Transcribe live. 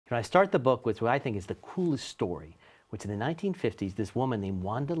And I start the book with what I think is the coolest story, which in the 1950s, this woman named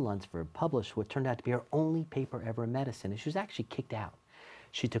Wanda Lunsford published what turned out to be her only paper ever in medicine, and she was actually kicked out.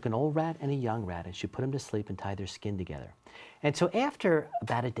 She took an old rat and a young rat, and she put them to sleep and tied their skin together. And so after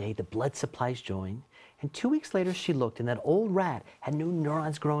about a day, the blood supplies joined, and 2 weeks later, she looked, and that old rat had new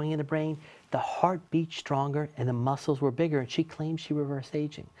neurons growing in the brain, the heart beat stronger, and the muscles were bigger, and she claimed she reversed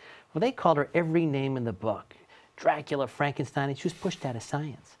aging. Well, they called her every name in the book, Dracula, Frankenstein, and she was pushed out of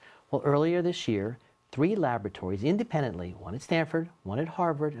science. Well, earlier this year, 3 laboratories independently, one at Stanford, one at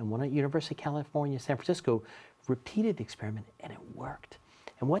Harvard, and one at University of California, San Francisco, repeated the experiment, and it worked.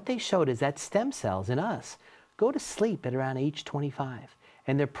 And what they showed is that stem cells in us go to sleep at around age 25,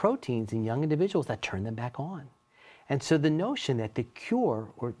 and they're proteins in young individuals that turn them back on. And so the notion that the cure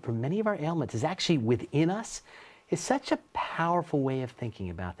for many of our ailments is actually within us is such a powerful way of thinking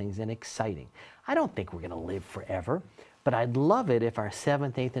about things and exciting. I don't think we're going to live forever, but I'd love it if our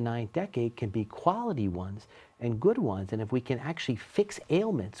 7th, 8th, and 9th decade can be quality ones and good ones, and if we can actually fix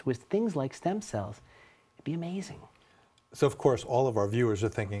ailments with things like stem cells, it'd be amazing. So of course, all of our viewers are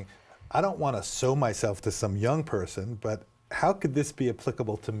thinking, I don't want to sew myself to some young person, but how could this be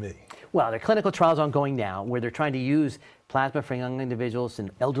applicable to me? Well, there are clinical trials ongoing now where they're trying to use plasma for young individuals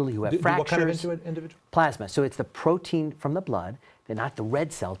and elderly who have fractures. What kind of individual? Plasma. So it's the protein from the blood. They're not the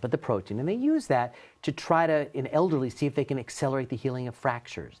red cells, but the protein. And they use that to try to, in elderly, see if they can accelerate the healing of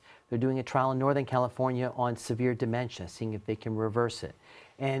fractures. They're doing a trial in Northern California on severe dementia, seeing if they can reverse it.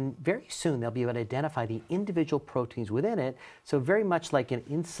 And very soon they'll be able to identify the individual proteins within it. So very much like an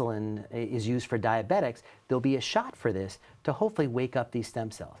insulin is used for diabetics, there'll be a shot for this to hopefully wake up these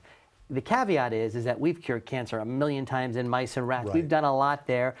stem cells. The caveat is that we've cured cancer 1 million times in mice and rats. Right. We've done a lot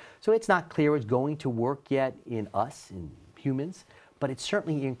there. So it's not clear it's going to work yet in us, in humans, but it's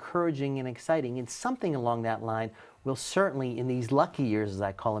certainly encouraging and exciting. And something along that line will certainly, in these lucky years, as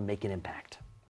I call them, make an impact.